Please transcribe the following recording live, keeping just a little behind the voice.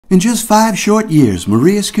In just 5 short years,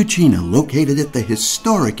 Maria's Cuccina, located at the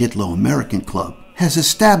historic Italo-American Club, has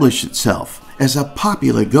established itself as a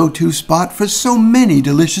popular go-to spot for so many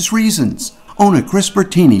delicious reasons. Owner Chris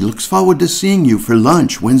Bertini looks forward to seeing you for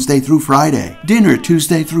lunch Wednesday through Friday, dinner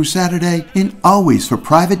Tuesday through Saturday, and always for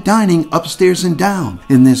private dining upstairs and down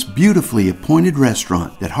in this beautifully appointed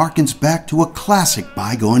restaurant that harkens back to a classic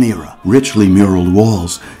bygone era. Richly muraled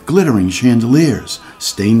walls, glittering chandeliers,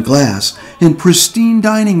 stained glass, and pristine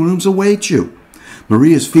dining rooms await you.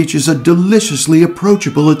 Maria's features a deliciously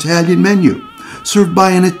approachable Italian menu, served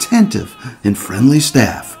by an attentive and friendly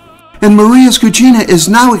staff. And Maria's Cuccina is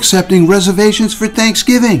now accepting reservations for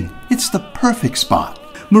Thanksgiving. It's the perfect spot.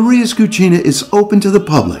 Maria's Cuccina is open to the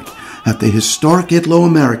public at the historic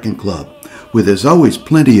Italo-American Club, where there's always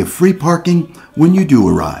plenty of free parking when you do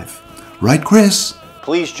arrive. Right, Chris?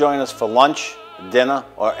 Please join us for lunch, dinner,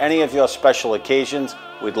 or any of your special occasions.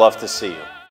 We'd love to see you.